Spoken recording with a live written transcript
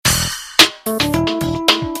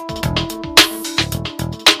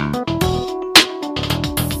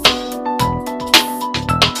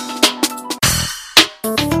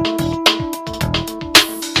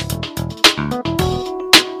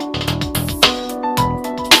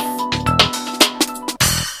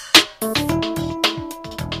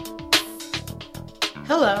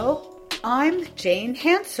I'm Jane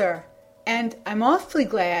Hanser, and I'm awfully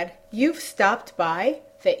glad you've stopped by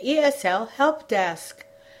the ESL Help Desk.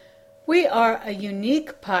 We are a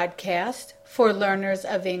unique podcast for learners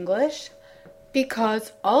of English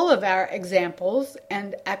because all of our examples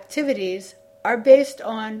and activities are based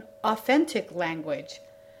on authentic language.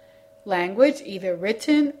 Language either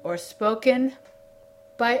written or spoken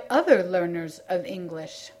by other learners of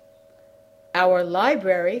English. Our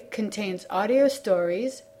library contains audio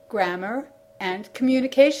stories, grammar, and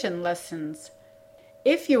communication lessons.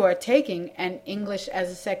 If you are taking an English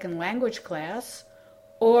as a second language class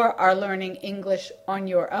or are learning English on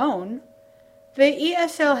your own, the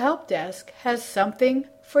ESL Help Desk has something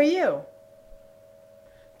for you.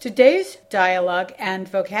 Today's dialogue and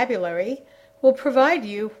vocabulary will provide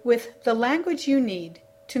you with the language you need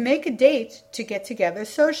to make a date to get together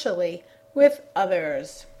socially with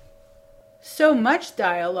others. So much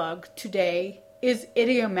dialogue today is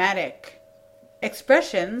idiomatic.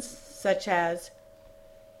 Expressions such as,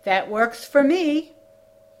 "That works for me,"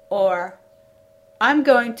 or "I'm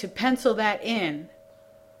going to pencil that in,"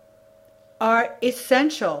 are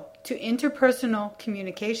essential to interpersonal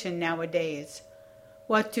communication nowadays.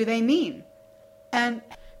 What do they mean? And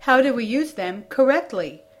how do we use them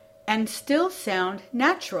correctly and still sound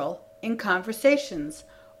natural in conversations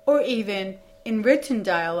or even in written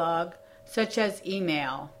dialogue such as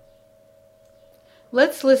email?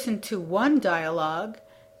 Let's listen to one dialogue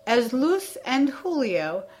as Luz and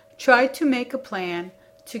Julio try to make a plan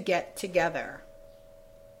to get together.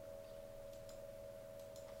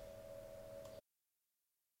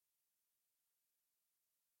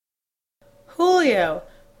 Julio,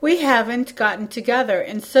 we haven't gotten together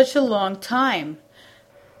in such a long time.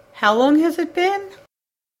 How long has it been?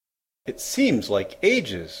 It seems like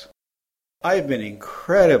ages. I've been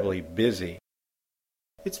incredibly busy.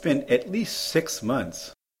 It's been at least 6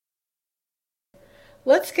 months.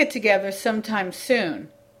 Let's get together sometime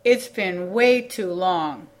soon. It's been way too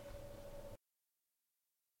long.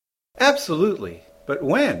 Absolutely. But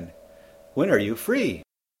when? When are you free?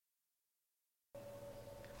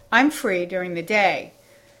 I'm free during the day.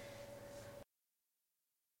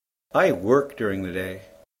 I work during the day.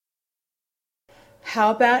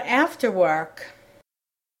 How about after work?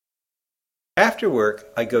 After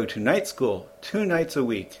work, I go to night school 2 nights a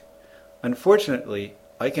week. Unfortunately,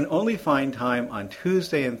 I can only find time on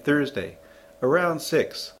Tuesday and Thursday, around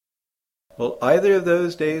 6. Will either of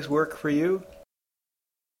those days work for you?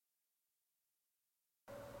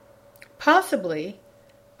 Possibly.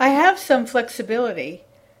 I have some flexibility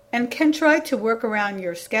and can try to work around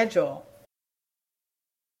your schedule.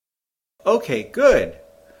 Okay, good.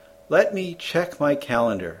 Let me check my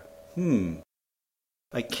calendar.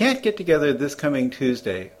 I can't get together this coming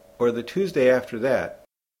Tuesday or the Tuesday after that,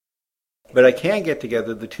 but I can get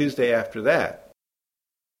together the Tuesday after that.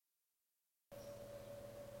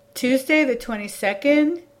 Tuesday the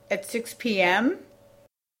 22nd at 6 p.m.?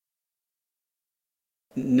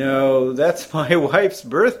 No, that's my wife's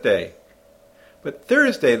birthday. But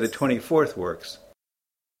Thursday the 24th works.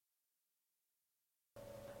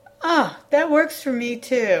 That works for me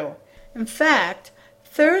too. In fact,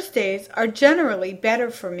 Thursdays are generally better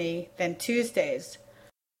for me than Tuesdays.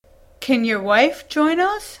 Can your wife join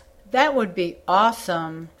us? That would be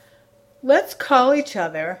awesome. Let's call each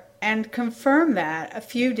other and confirm that a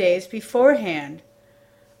few days beforehand.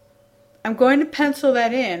 I'm going to pencil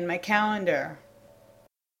that in my calendar.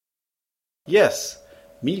 Yes,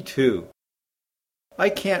 me too. I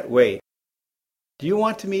can't wait. Do you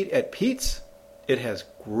want to meet at Pete's? It has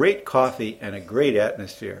great coffee and a great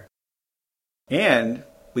atmosphere. And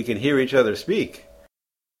we can hear each other speak.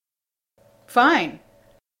 Fine.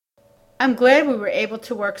 I'm glad we were able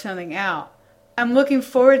to work something out. I'm looking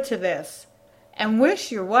forward to this and wish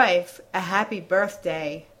your wife a happy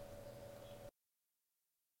birthday.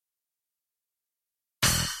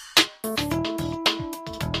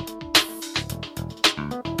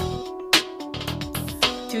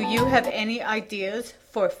 Do you have any ideas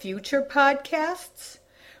for future podcasts?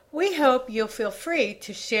 We hope you'll feel free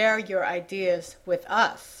to share your ideas with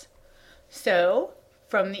us. So,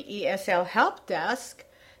 from the ESL Help Desk,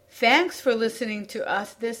 thanks for listening to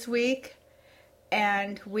us this week,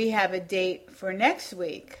 and we have a date for next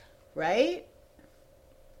week, right?